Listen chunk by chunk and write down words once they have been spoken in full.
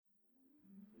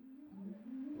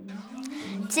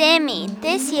Dear me,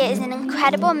 this year is an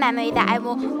incredible memory that I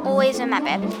will always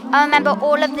remember. I remember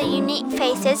all of the unique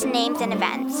faces, names, and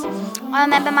events. I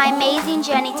remember my amazing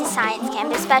journey to science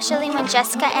camp, especially when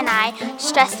Jessica and I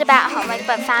stressed about homework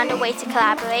but found a way to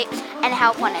collaborate and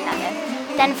help one another.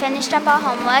 Then finished up our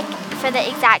homework for the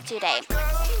exact due date.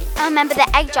 I remember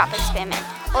the egg drop experiment.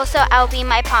 Also, I will be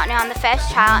my partner on the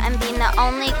first trial and being the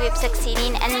only group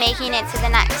succeeding and making it to the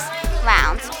next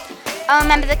round. I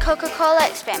remember the Coca-Cola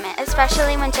experiment,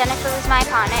 especially when Jennifer was my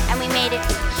partner and we made a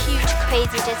huge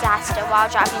crazy disaster while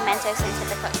dropping Mentos into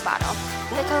the Coke bottle.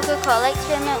 The Coca-Cola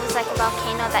experiment was like a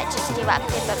volcano that just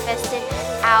erupted but bursted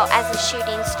out as a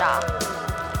shooting star.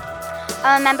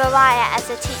 I remember Raya as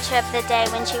the teacher of the day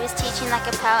when she was teaching like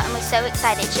a pro and was so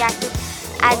excited she acted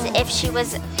as if she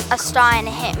was a star in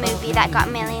a hit movie that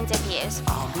got millions of views.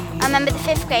 I remember the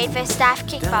 5th grade versus staff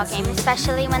kickball game,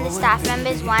 especially when the staff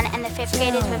members won and the 5th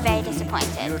graders were very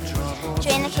disappointed.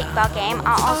 During the kickball game,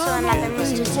 I also remember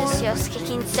Mr. Socios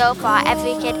kicking so far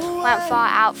every kid went far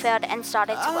outfield and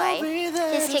started to worry.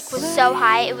 His kick was so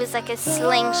high, it was like a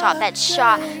slingshot that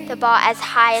shot the ball as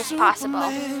high as possible.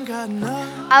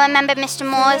 I remember Mr.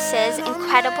 Morris's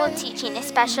incredible teaching,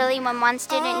 especially when one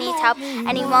student needs help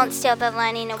and he won't steal the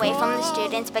learning away from the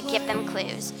students but give them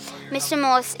clues. Mr.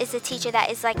 Morris is a teacher that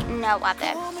is like no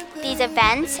other. These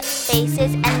events,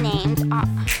 faces, and names are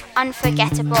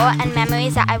unforgettable and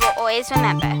memories that I will always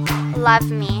remember. Love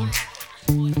me.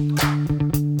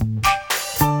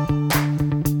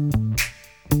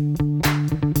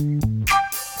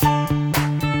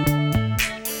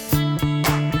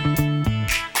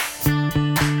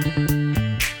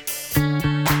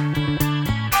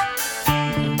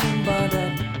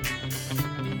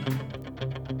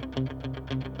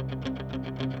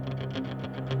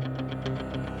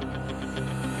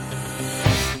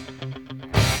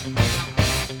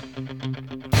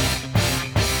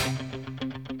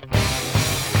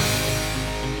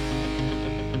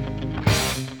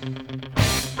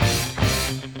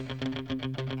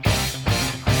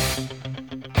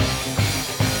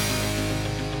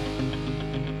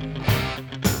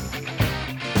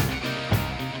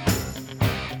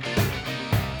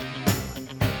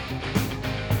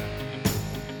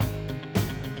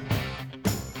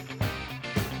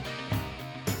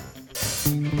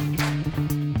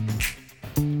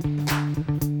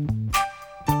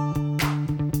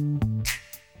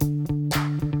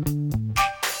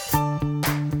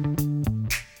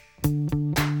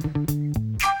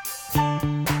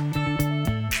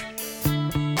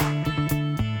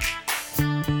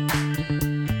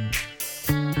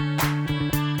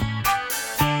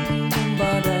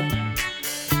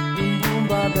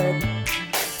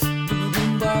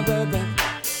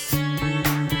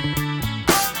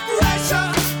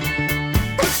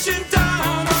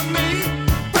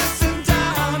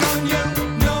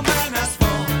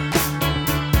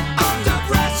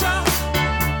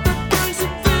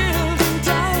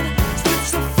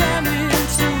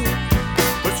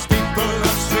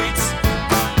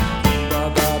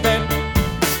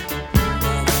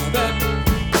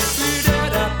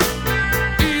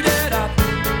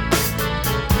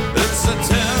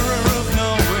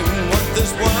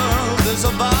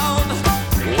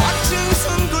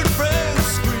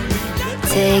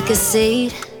 Take a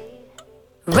seat,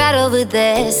 right over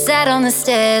there, sat on the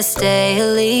stairs, stay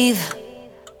or leave.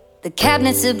 The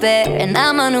cabinets are bare and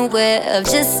I'm unaware of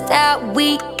just how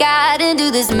we got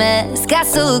into this mess. Got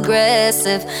so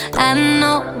aggressive, I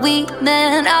know we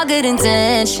meant all good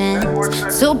intentions.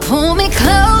 So pull me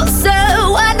closer,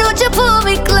 why don't you pull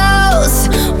me close?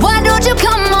 Why don't you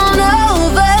come on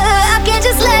over, I can't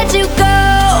just let you go.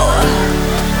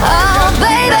 Oh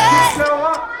baby,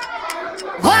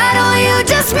 why don't you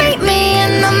just meet me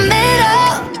in the middle?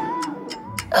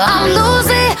 I'm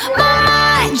losing my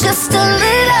mind just a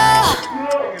little.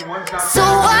 So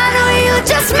why don't you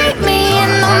just meet me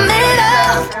in the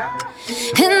middle?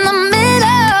 In the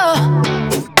middle.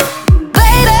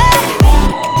 Baby,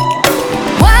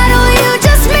 why don't you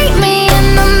just meet me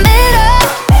in the middle?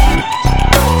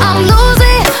 I'm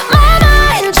losing my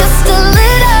mind just a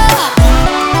little.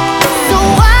 So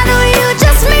why don't you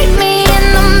just meet me in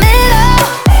the middle?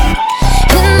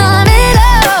 In the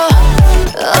middle.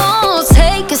 Oh,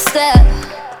 take a step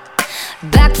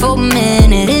back for a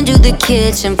minute into the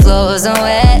kitchen, floors are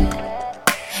wet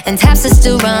and taps are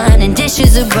still running,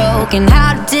 dishes are broken.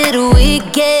 How did we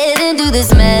get into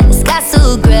this mess? Got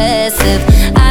so aggressive,